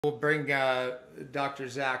We'll bring Dr.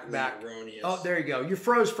 Zach back. Erroneous. Oh, there you go. You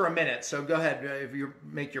froze for a minute, so go ahead. If you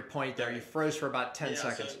make your point there, you froze for about 10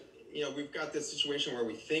 seconds. So, we've got this situation where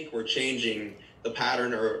we think we're changing the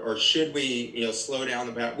pattern, or should we, slow down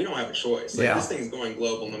the pattern? We don't have a choice. This thing's going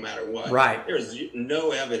global no matter what. Right. There's no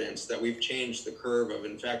evidence that we've changed the curve of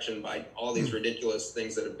infection by all these ridiculous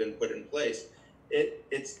things that have been put in place.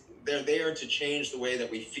 They're there to change the way that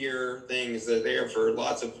we fear things. They're there for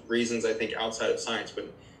lots of reasons, I think, outside of science.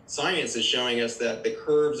 But science is showing us that the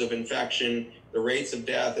curves of infection, the rates of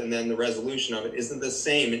death, and then the resolution of it isn't the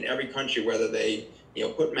same in every country, whether they,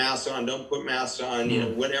 put masks on, don't put masks on,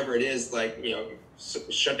 whatever it is,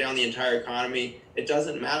 shut down the entire economy. It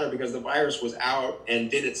doesn't matter because the virus was out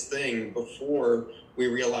and did its thing before we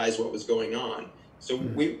realized what was going on. So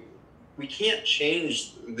we can't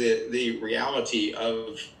change the reality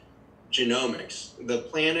of genomics. The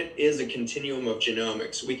planet is a continuum of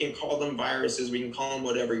genomics. We can call them viruses, we can call them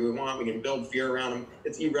whatever we want, we can build fear around them.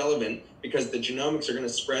 It's irrelevant because the genomics are going to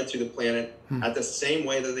spread through the planet at the same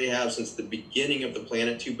way that they have since the beginning of the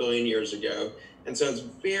planet 2 billion years ago. And so it's a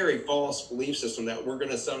very false belief system that we're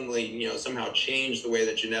going to suddenly, somehow change the way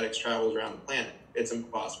that genetics travels around the planet. It's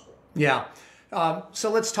impossible. Yeah. So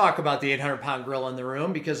let's talk about the 800-pound gorilla in the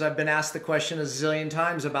room, because I've been asked the question a zillion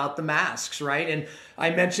times about the masks, right? And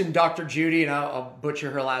I mentioned Dr. Judy, and I'll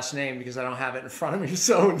butcher her last name because I don't have it in front of me,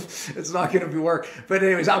 so it's not going to work. But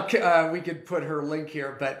anyways, we could put her link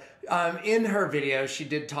here. But in her video, she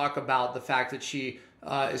did talk about the fact that she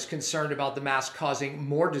is concerned about the mask causing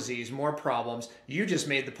more disease, more problems. You just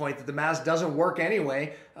made the point that the mask doesn't work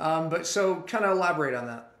anyway. But so kind of elaborate on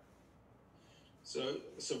that.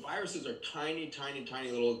 So viruses are tiny, tiny,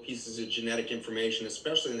 tiny little pieces of genetic information,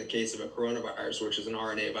 especially in the case of a coronavirus, which is an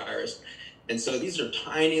RNA virus. And so these are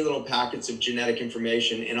tiny little packets of genetic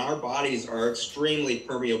information, and our bodies are extremely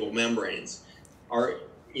permeable membranes.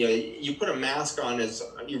 You put a mask on is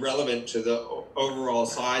irrelevant to the overall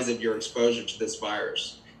size of your exposure to this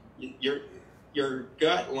virus. Your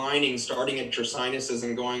gut lining, starting at your sinuses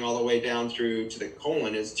and going all the way down through to the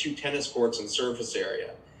colon, is 2 tennis courts in surface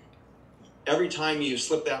area. Every time you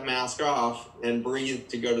slip that mask off and breathe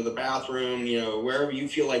to go to the bathroom, wherever you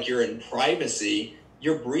feel like you're in privacy,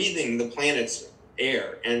 you're breathing the planet's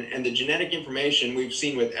air. And the genetic information we've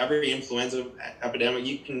seen with every influenza epidemic,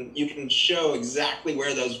 you can show exactly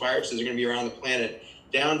where those viruses are going to be around the planet,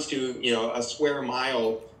 down to a square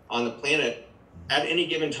mile on the planet at any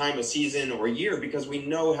given time of season or year, because we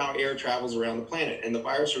know how air travels around the planet, and the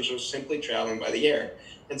viruses are simply traveling by the air.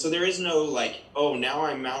 And so there is no oh, now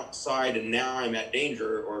I'm outside and now I'm at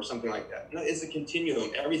danger or something like that. No, it's a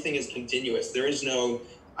continuum. Everything is continuous. There is no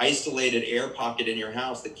isolated air pocket in your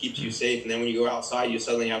house that keeps you safe, and then when you go outside, you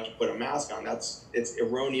suddenly have to put a mask on. It's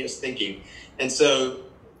erroneous thinking. And so,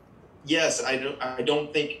 yes, I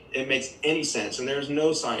don't think it makes any sense, and there's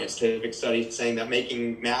no scientific study saying that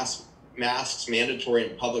making masks mandatory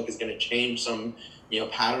in public is going to change some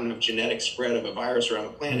pattern of genetic spread of a virus around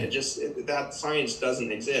the planet. That science doesn't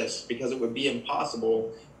exist, because it would be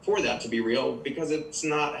impossible for that to be real, because it's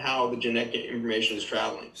not how the genetic information is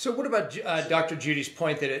traveling. So what about Dr. Judy's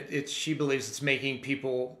point that she believes it's making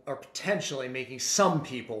people, or potentially making some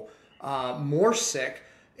people, more sick?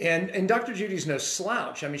 And Dr. Judy's no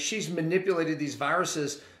slouch. I mean, she's manipulated these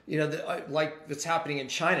viruses, like that's happening in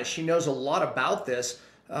China. She knows a lot about this.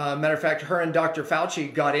 Matter of fact, her and Dr.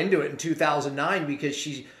 Fauci got into it in 2009 because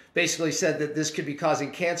she basically said that this could be causing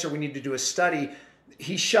cancer. We need to do a study.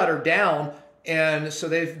 He shut her down, and so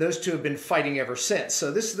those two have been fighting ever since.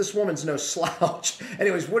 So this woman's no slouch.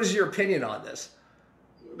 Anyways, what is your opinion on this?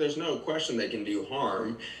 There's no question they can do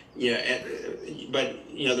harm, but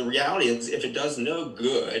the reality is, if it does no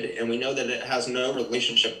good, and we know that it has no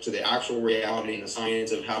relationship to the actual reality and the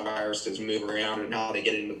science of how viruses move around and how they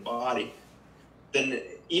get into the body, then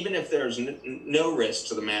even if there's no risk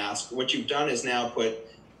to the mask, what you've done is now put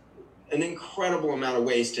an incredible amount of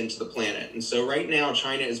waste into the planet. And so right now,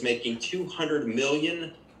 China is making 200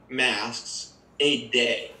 million masks a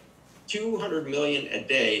day. 200 million a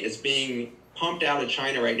day is being pumped out of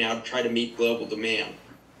China right now to try to meet global demand.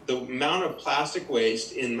 The amount of plastic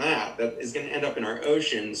waste in that is going to end up in our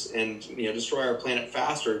oceans and destroy our planet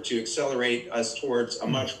faster, to accelerate us towards a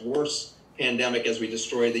much worse pandemic as we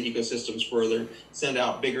destroy the ecosystems further, send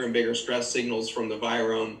out bigger and bigger stress signals from the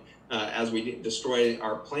virome as we destroy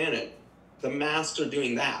our planet. The masks are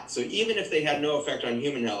doing that. So even if they had no effect on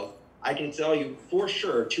human health, I can tell you for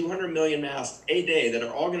sure 200 million masks a day that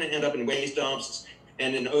are all going to end up in waste dumps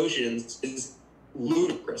and in oceans is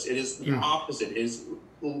ludicrous. It is the opposite. It is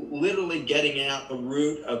literally getting at the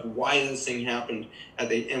root of why this thing happened,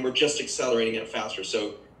 and we're just accelerating it faster.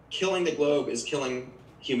 So killing the globe is killing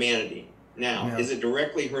humanity. Now, is it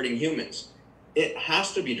directly hurting humans? It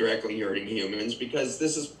has to be directly hurting humans because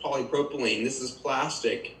this is polypropylene, this is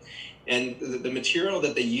plastic, and the material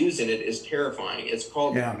that they use in it is terrifying. It's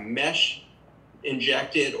called mesh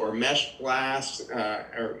injected or mesh blast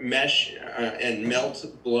or mesh and melt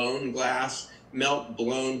blown glass, melt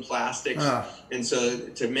blown plastics. And so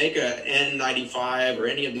to make a N95 or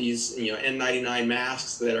any of these, N99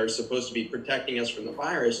 masks that are supposed to be protecting us from the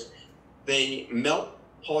virus, they melt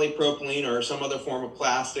polypropylene or some other form of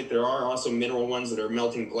plastic. There are also mineral ones that are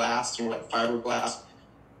melting glass, more like fiberglass,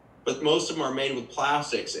 but most of them are made with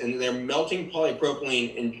plastics, and they're melting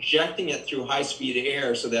polypropylene, injecting it through high-speed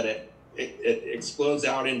air so that it explodes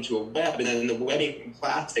out into a web, and then the webbing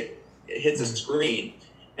plastic hits a screen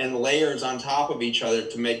and layers on top of each other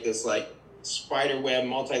to make this like spider web,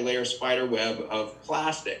 multi-layer spider web of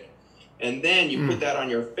plastic. And then you put that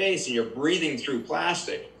on your face and you're breathing through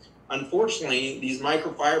plastic. Unfortunately, these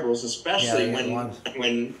microfibrils, especially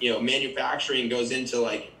when manufacturing goes into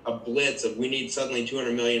like a blitz of we need suddenly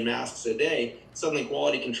 200 million masks a day, suddenly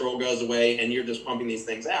quality control goes away and you're just pumping these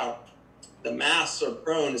things out. The masks are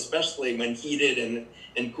prone, especially when heated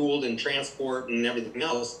and cooled and transport and everything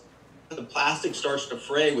else, the plastic starts to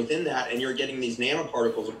fray within that and you're getting these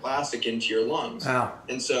nanoparticles of plastic into your lungs.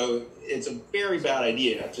 And so it's a very bad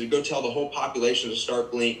idea to go tell the whole population to start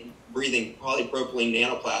breathing polypropylene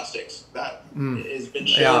nanoplastics. That has been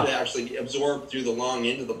shown to actually absorb through the lung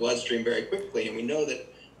into the bloodstream very quickly. And we know that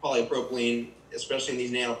polypropylene, especially in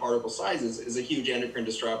these nanoparticle sizes, is a huge endocrine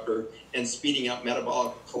disruptor and speeding up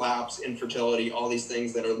metabolic collapse, infertility, all these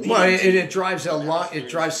things that are leading it drives a lot. It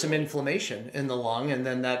drives some inflammation in the lung, and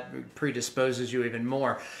then that predisposes you even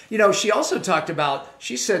more. She also talked about,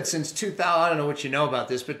 she said since 2000, I don't know what you know about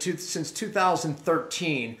this, but since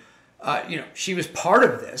 2013, she was part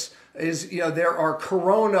of this, there are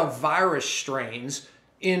coronavirus strains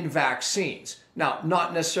in vaccines. Now,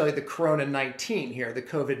 not necessarily the Corona-19 here, the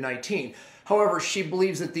COVID-19. However, she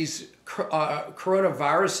believes that these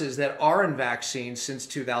coronaviruses that are in vaccines since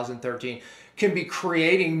 2013 can be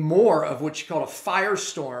creating more of what she called a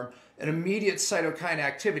firestorm, an immediate cytokine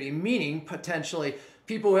activity, meaning potentially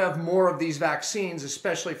people who have more of these vaccines,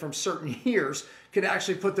 especially from certain years, could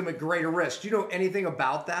actually put them at greater risk. Do you know anything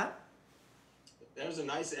about that? There's a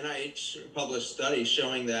nice NIH published study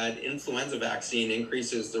showing that influenza vaccine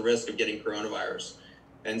increases the risk of getting coronavirus.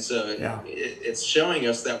 And so it's showing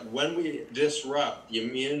us that when we disrupt the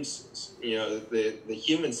the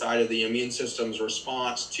human side of the immune system's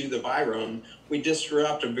response to the virome, we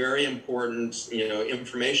disrupt a very important,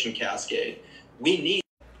 information cascade. We need.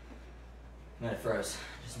 Man, it froze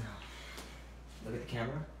just now. Look at the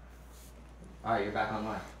camera. All right, you're back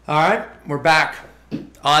online. All right, we're back.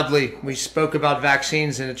 Oddly, we spoke about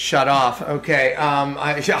vaccines and it shut off. Okay,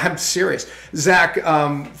 I'm serious. Zach,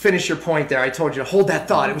 finish your point there. I told you to hold that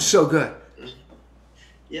thought. It was so good.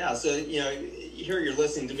 Yeah, so, here you're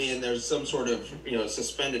listening to me and there's some sort of,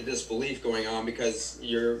 suspended disbelief going on because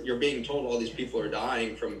you're being told all these people are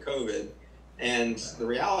dying from COVID. And the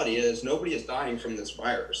reality is nobody is dying from this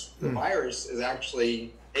virus. The virus is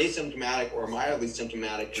actually asymptomatic or mildly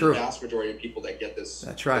symptomatic in the vast majority of people that get this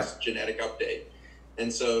genetic update.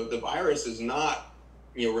 And so the virus is not,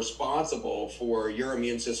 responsible for your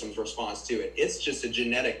immune system's response to it. It's just a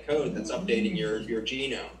genetic code that's updating your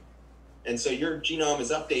genome. And so your genome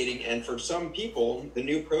is updating, and for some people, the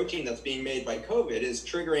new protein that's being made by COVID is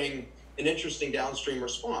triggering an interesting downstream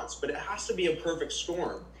response, but it has to be a perfect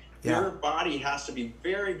storm. Your body has to be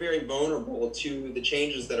very, very vulnerable to the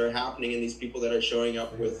changes that are happening in these people that are showing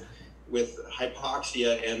up with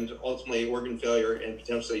hypoxia and ultimately organ failure and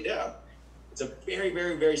potentially death. It's a very,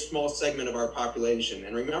 very, very small segment of our population.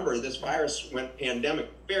 And remember, this virus went pandemic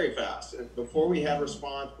very fast. Before we had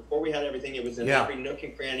response, before we had everything, it was in every nook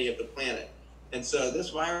and cranny of the planet. And so this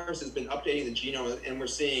virus has been updating the genome, and we're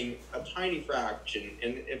seeing a tiny fraction.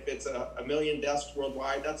 And if it's a million deaths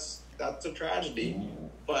worldwide, that's a tragedy.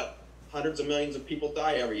 But hundreds of millions of people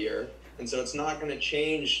die every year. And so it's not going to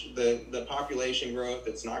change the population growth.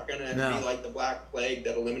 It's not going to be like the Black Plague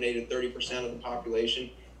that eliminated 30% of the population.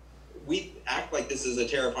 We act like this is a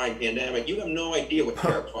terrifying pandemic. You have no idea what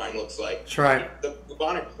terrifying looks like. That's right. The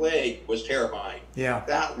bubonic plague was terrifying. Yeah.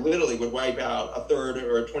 That literally would wipe out a third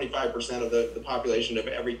or 25% of the population of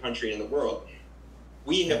every country in the world.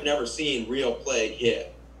 We have never seen real plague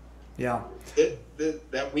hit. Yeah.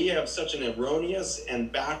 That we have such an erroneous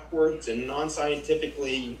and backwards and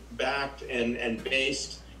non-scientifically backed and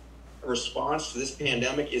based response to this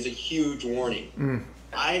pandemic is a huge warning.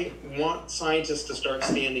 I want scientists to start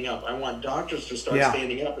standing up. I want doctors to start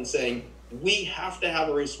standing up and saying, We have to have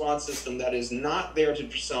a response system that is not there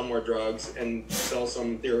to sell more drugs and sell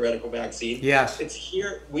some theoretical vaccine. Yes. It's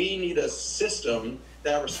here. We need a system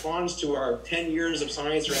that responds to our 10 years of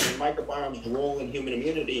science around the microbiome's role in human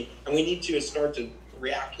immunity, and we need to start to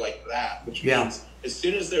react like that, which means as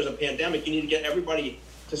soon as there's a pandemic, you need to get everybody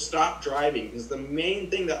to stop driving, because the main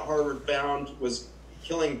thing that Harvard found was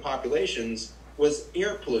killing populations was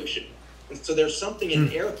air pollution. And so there's something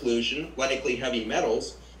in air pollution, likely heavy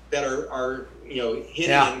metals, that are hitting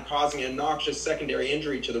and causing a noxious secondary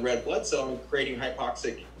injury to the red blood cell and creating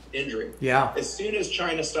hypoxic injury. Yeah. As soon as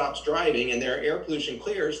China stops driving and their air pollution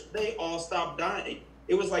clears, they all stop dying.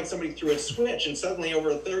 It was like somebody threw a switch, and suddenly over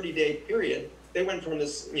a 30-day period, they went from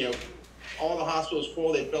this, all the hospitals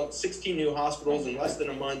full. They built 16 new hospitals in less than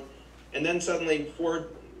a month. And then suddenly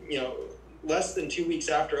less than 2 weeks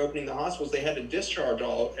after opening the hospitals, they had to discharge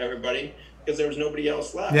everybody because there was nobody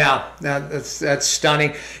else left. Yeah, that's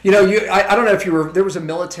stunning. I don't know if you were, there was a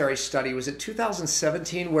military study, was it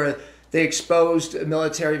 2017, where they exposed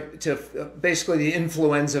military to basically the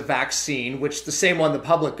influenza vaccine, which the same one the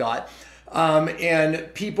public got.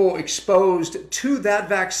 And people exposed to that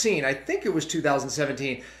vaccine, I think it was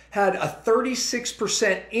 2017, had a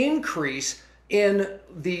 36% increase in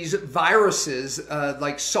these viruses,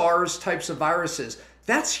 like SARS types of viruses.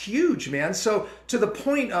 That's huge, man. So to the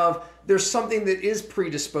point of there's something that is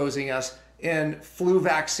predisposing us, and flu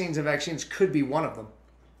vaccines and vaccines could be one of them.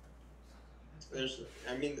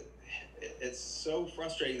 It's so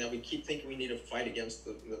frustrating that we keep thinking we need to fight against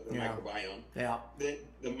the microbiome. Yeah. The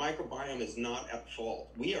microbiome is not at fault.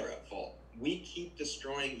 We are at fault. We keep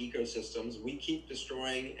destroying ecosystems. We keep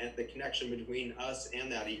destroying the connection between us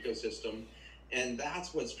and that ecosystem. And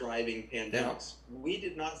that's what's driving pandemics. Yeah. We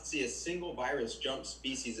did not see a single virus jump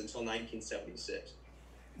species until 1976.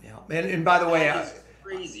 Yeah. And by the way, it's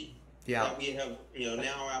crazy. Yeah. That we have,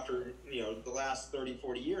 now after, the last 30,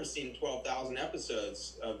 40 years, seen 12,000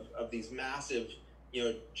 episodes of these massive,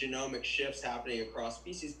 genomic shifts happening across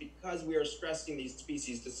species, because we are stressing these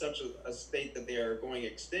species to such a state that they are going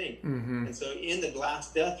extinct. Mm-hmm. And so in the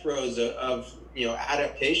last death throes of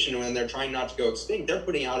adaptation, when they're trying not to go extinct, they're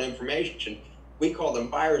putting out information. We call them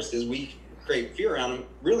viruses. We create fear around them.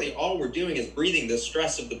 Really, all we're doing is breathing the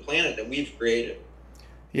stress of the planet that we've created.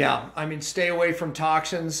 Yeah, stay away from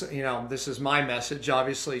toxins. This is my message,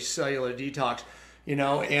 obviously, cellular detox,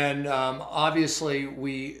 and obviously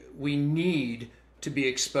we need to be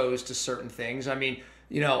exposed to certain things.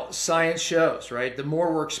 Science shows, right? The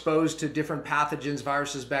more we're exposed to different pathogens,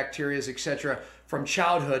 viruses, bacteria, etc., from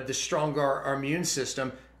childhood, the stronger our immune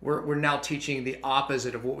system. We're now teaching the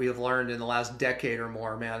opposite of what we have learned in the last decade or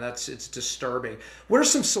more, man. It's disturbing. What are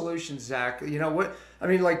some solutions, Zach?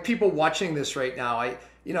 Like people watching this right now,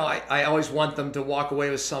 I always want them to walk away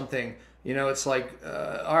with something. It's like,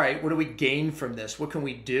 all right, what do we gain from this? What can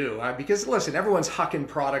we do? Because listen, everyone's hucking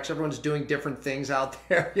products. Everyone's doing different things out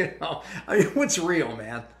there. What's real,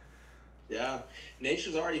 man? Yeah.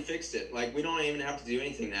 Nature's already fixed it. Like, we don't even have to do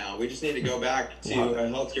anything now. We just need to go back to a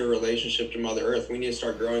healthier relationship to Mother Earth. We need to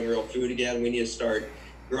start growing real food again. We need to start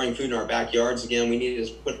growing food in our backyards again. We need to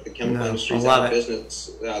just put the chemical industries out of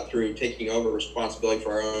business through taking over responsibility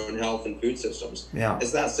for our own health and food systems. Yeah.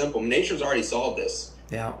 It's that simple. Nature's already solved this.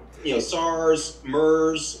 Yeah. SARS,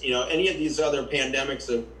 MERS, any of these other pandemics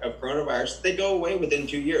of coronavirus, they go away within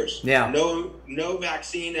 2 years. Yeah. No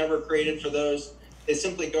vaccine ever created for those. They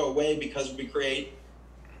simply go away because we create,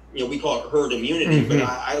 we call it herd immunity, but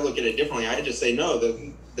I look at it differently. I just say, no,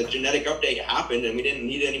 the genetic update happened and we didn't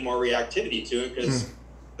need any more reactivity to it, because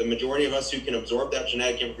the majority of us who can absorb that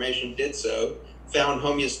genetic information did so, found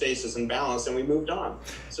homeostasis and balance, and we moved on.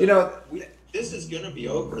 So this is going to be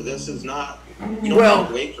over. This is not, you don't have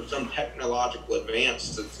to wait for some technological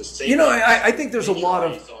advance to save I think there's a lot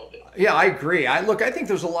of... Yeah, I agree. I think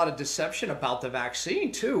there's a lot of deception about the vaccine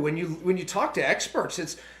too. When you talk to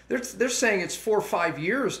experts, they're saying it's 4 or 5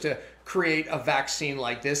 years to create a vaccine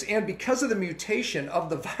like this, and because of the mutation of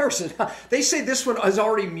the viruses, they say this one has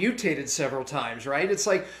already mutated several times, right? It's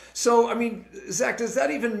like, so Zach, does that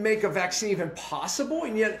even make a vaccine even possible?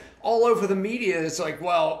 And yet all over the media, it's like,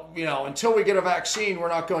 well, until we get a vaccine, we're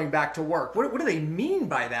not going back to work. What do they mean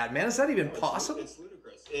by that, man? Is that even possible? It's ludicrous.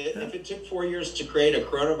 If it took 4 years to create a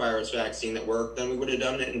coronavirus vaccine that worked, then we would have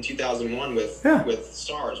done it in 2001 with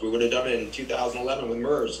SARS. We would have done it in 2011 with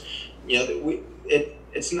MERS.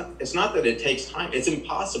 It's not that it takes time. It's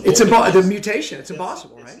impossible. The mutation. It's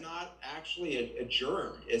impossible, right? It's not actually a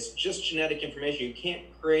germ. It's just genetic information. You can't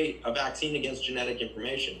create a vaccine against genetic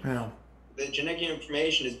information. Yeah. The genetic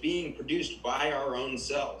information is being produced by our own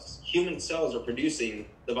cells. Human cells are producing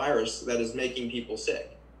the virus that is making people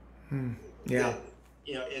sick. Yeah.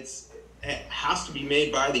 has to be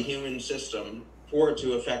made by the human system for it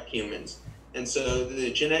to affect humans. And so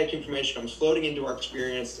the genetic information comes floating into our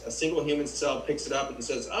experience. A single human cell picks it up and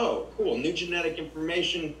says, oh, cool, new genetic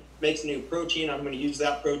information makes a new protein. I'm going to use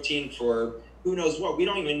that protein for who knows what. We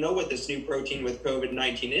don't even know what this new protein with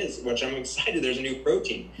COVID-19 is, which I'm excited there's a new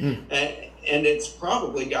protein. And it's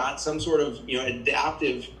probably got some sort of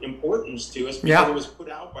adaptive importance to us because it was put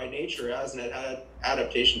out by nature as an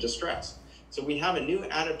adaptation to stress. So we have a new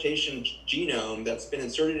adaptation genome that's been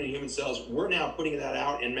inserted in human cells. We're now putting that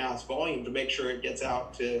out in mass volume to make sure it gets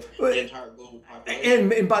out to the entire global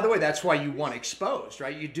population. And by the way, that's why you want exposed,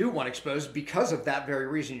 right? You do want exposed because of that very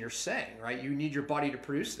reason you're saying, right? You need your body to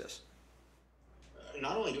produce this.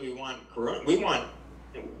 Not only do we want corona,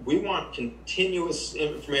 we want continuous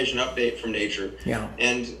information update from nature. Yeah.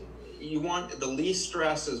 And you want the least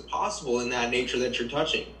stress as possible in that nature that you're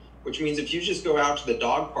touching. Which means if you just go out to the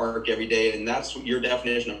dog park every day and that's your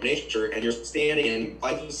definition of nature, and you're standing in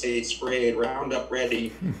glyphosate sprayed, Roundup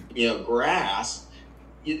ready, grass,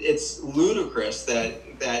 it's ludicrous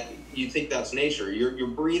that you think that's nature. You're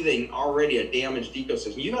breathing already a damaged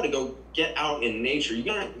ecosystem. You got to go get out in nature. You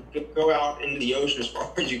got to go out into the ocean as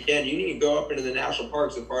far as you can. You need to go up into the national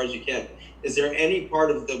parks as far as you can. Is there any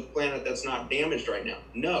part of the planet that's not damaged right now?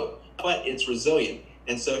 No, but it's resilient.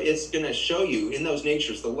 And so it's going to show you in those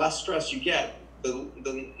natures, the less stress you get, the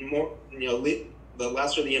more, the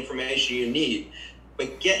lesser the information you need.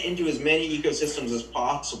 But get into as many ecosystems as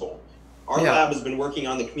possible. Our lab has been working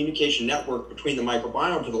on the communication network between the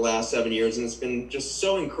microbiome for the last 7 years, and it's been just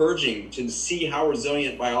so encouraging to see how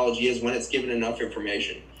resilient biology is when it's given enough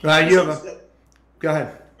information. Right, go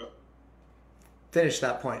ahead. Finish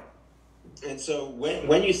that point. And so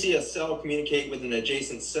when you see a cell communicate with an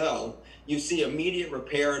adjacent cell, you see immediate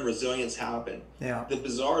repair and resilience happen. Yeah. The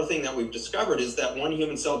bizarre thing that we've discovered is that one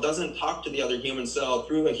human cell doesn't talk to the other human cell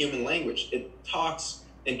through a human language. It talks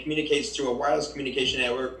and communicates through a wireless communication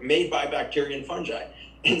network made by bacteria and fungi.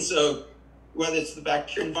 And so whether it's the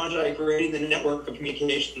bacteria and fungi creating the network of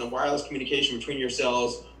communication, the wireless communication between your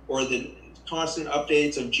cells, or the constant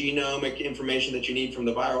updates of genomic information that you need from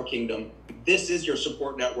the viral kingdom, this is your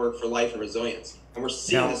support network for life and resilience. And we're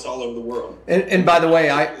seeing this all over the world. And by the way,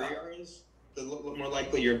 the more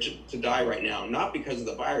likely you're to die right now, not because of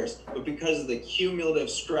the virus, but because of the cumulative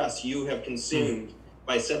stress you have consumed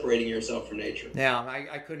by separating yourself from nature. Yeah,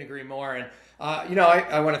 I couldn't agree more. And,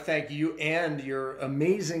 I want to thank you and your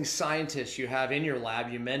amazing scientists you have in your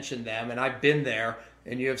lab. You mentioned them, and I've been there,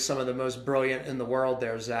 and you have some of the most brilliant in the world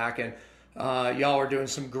there, Zach. And y'all are doing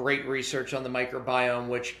some great research on the microbiome,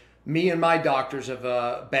 which me and my doctors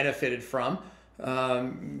have benefited from.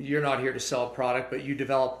 You're not here to sell a product, but you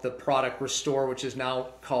developed the product Restore, which is now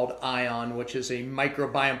called Ion, which is a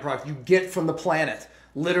microbiome product you get from the planet.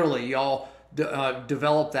 Literally, y'all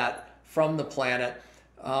develop that from the planet.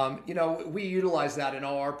 We utilize that in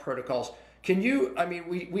all our protocols. Can you,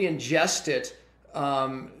 we ingest it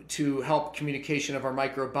to help communication of our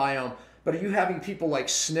microbiome, but are you having people like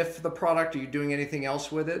sniff the product? Are you doing anything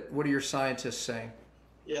else with it? What are your scientists saying?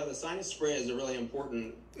 Yeah, the Sinus Spray is a really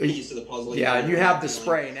important piece of the puzzle. Yeah, and you have the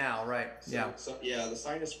spray now, right? So the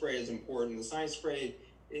Sinus Spray is important. The Sinus Spray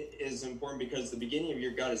is important because the beginning of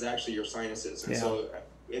your gut is actually your sinuses. And so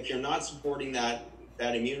if you're not supporting that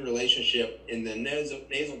immune relationship in the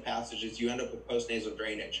nasal passages, you end up with postnasal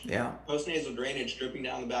drainage. Yeah. Postnasal drainage dripping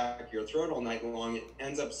down the back of your throat all night long, it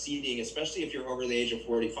ends up seeding, especially if you're over the age of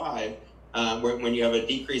 45, when you have a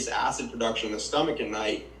decreased acid production in the stomach at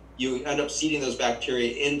night, you end up seeding those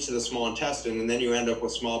bacteria into the small intestine, and then you end up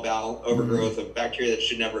with small bowel overgrowth of bacteria that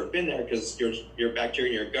should never have been there, because your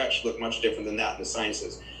bacteria in your gut should look much different than that in the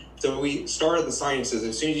sinuses. So we started the sinuses.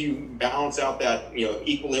 As soon as you balance out that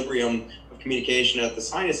equilibrium of communication at the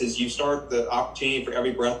sinuses, you start the opportunity for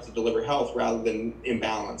every breath to deliver health rather than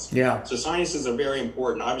imbalance. Yeah. So sinuses are very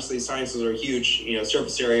important. Obviously, sinuses are a huge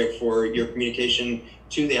surface area for your communication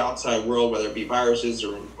to the outside world, whether it be viruses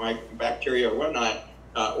or bacteria or whatnot.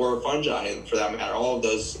 Or fungi, for that matter, all of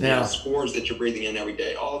those spores that you're breathing in every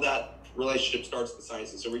day, all of that relationship starts with the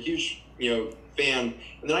sinuses. So we're a huge, fan.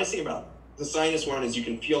 And the nice thing about the sinus one is you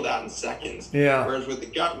can feel that in seconds. Yeah. Whereas with the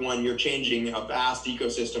gut one, you're changing a vast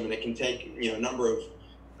ecosystem, and it can take, a number of,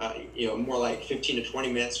 more like 15 to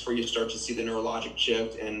 20 minutes before you start to see the neurologic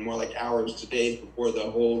shift, and more like hours to days before the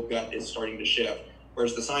whole gut is starting to shift.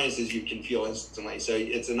 Whereas the sinuses, you can feel instantly. So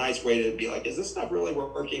it's a nice way to be like, is this stuff really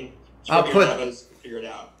working? Figure it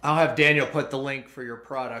out. I'll have Daniel put the link for your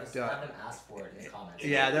product. Just have them ask for it in the comments.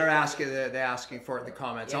 Yeah, they're asking for it in the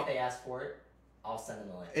comments. If they ask for it, I'll send him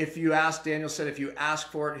the link. If you ask, Daniel said, if you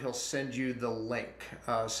ask for it, he'll send you the link.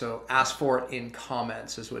 So ask for it in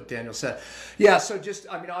comments is what Daniel said. Yeah, so just,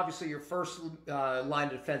 I mean, obviously your first line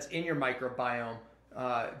of defense in your microbiome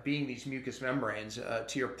being these mucous membranes.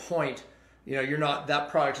 To your point, you know, that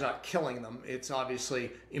product's not killing them. It's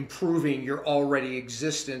obviously improving your already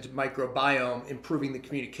existent microbiome, improving the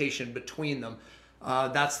communication between them.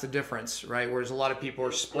 That's the difference, right? Whereas a lot of people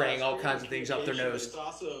are spraying all kinds of things up their nose. It's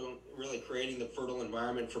also really creating the fertile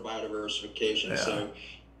environment for biodiversification. Yeah. So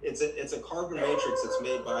it's a carbon matrix that's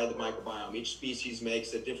made by the microbiome. Each species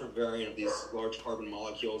makes a different variant of these large carbon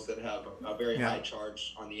molecules that have a very high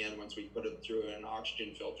charge on the end once we put it through an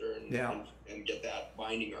oxygen filter and get that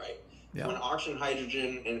binding right. Yeah. When oxygen,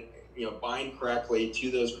 hydrogen, and bind correctly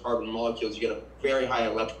to those carbon molecules, you get a very high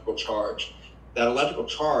electrical charge. That electrical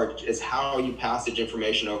charge is how you passage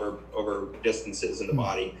information over distances in the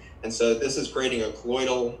body. And so this is creating a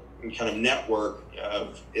colloidal kind of network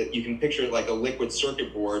of, you can picture it like a liquid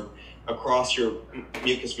circuit board across your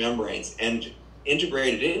mucous membranes. And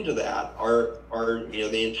integrated into that are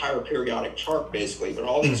the entire periodic chart basically, but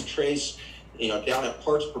all these trace, down at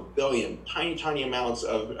parts per billion, tiny amounts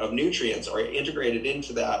of nutrients are integrated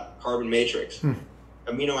into that carbon matrix.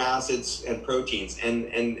 Amino acids and proteins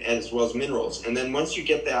and as well as minerals. And then once you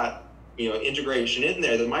get that integration in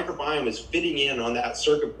there, the microbiome is fitting in on that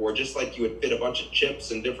circuit board just like you would fit a bunch of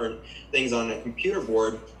chips and different things on a computer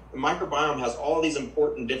board. The microbiome has all these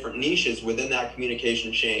important different niches within that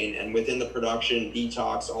communication chain and within the production,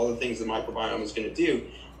 detox, all the things the microbiome is going to do,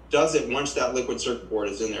 does it once that liquid circuit board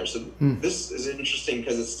is in there. So this is interesting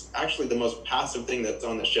because it's actually the most passive thing that's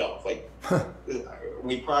on the shelf. Like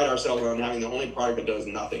we pride ourselves on having the only product that does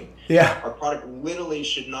nothing. Yeah. Our product literally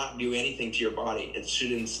should not do anything to your body. It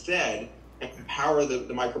should instead empower the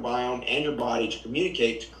microbiome and your body to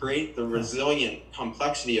communicate, to create the resilient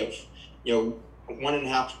complexity of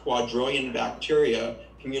 1.5 quadrillion bacteria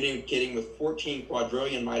communicating with 14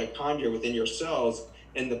 quadrillion mitochondria within your cells.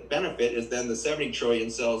 And the benefit is then the 70 trillion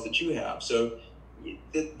cells that you have. So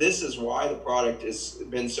this is why the product has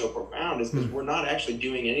been so profound, is because we're not actually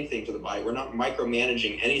doing anything to the body. We're not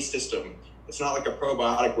micromanaging any system. It's not like a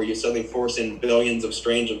probiotic where you suddenly force in billions of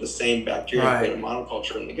strains of the same bacteria and create a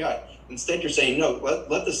monoculture in the gut. Instead, you're saying, no,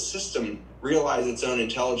 let the system realize its own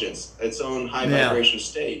intelligence, its own high vibration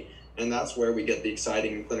state. And that's where we get the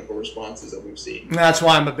exciting clinical responses that we've seen. That's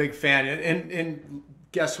why I'm a big fan. And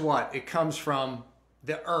guess what? It comes from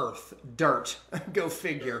the earth, dirt. Go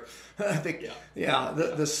figure.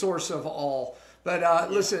 The source of all.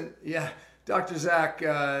 But listen, Dr. Zach,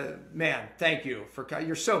 man, thank you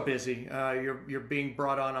you're so busy. You're being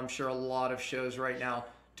brought on, I'm sure, a lot of shows right now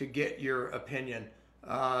to get your opinion.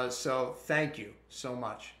 So thank you so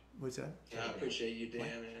much. What's that? I appreciate you, Dan,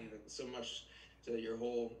 and so much to your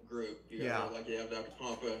whole group. You guys are lucky to have Dr.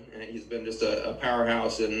 Pompa, and he's been just a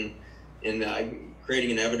powerhouse in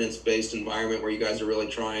creating an evidence-based environment where you guys are really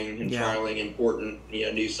trying and trialing important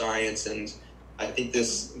new science. And I think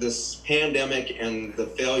this pandemic and the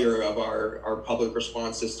failure of our public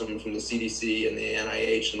response system from the CDC and the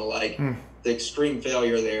NIH and the like, the extreme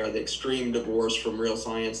failure there, the extreme divorce from real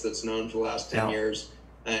science that's known for the last 10 years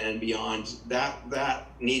and beyond, that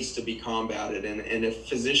needs to be combated. And if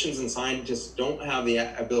physicians and scientists don't have the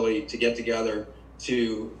ability to get together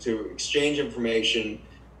to exchange information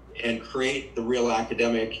and create the real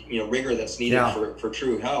academic rigor that's needed for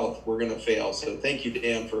true health, we're going to fail. So thank you,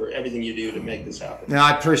 Dan, for everything you do to make this happen. No,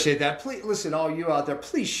 I appreciate that. Please, listen, all you out there,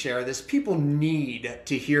 please share this. People need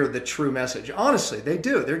to hear the true message. Honestly, they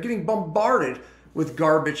do. They're getting bombarded with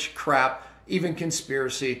garbage, crap, even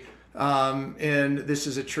conspiracy. And this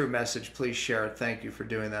is a true message. Please share it. Thank you for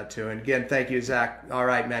doing that too. And again, thank you, Zach. All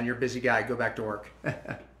right, man, you're a busy guy. Go back to work.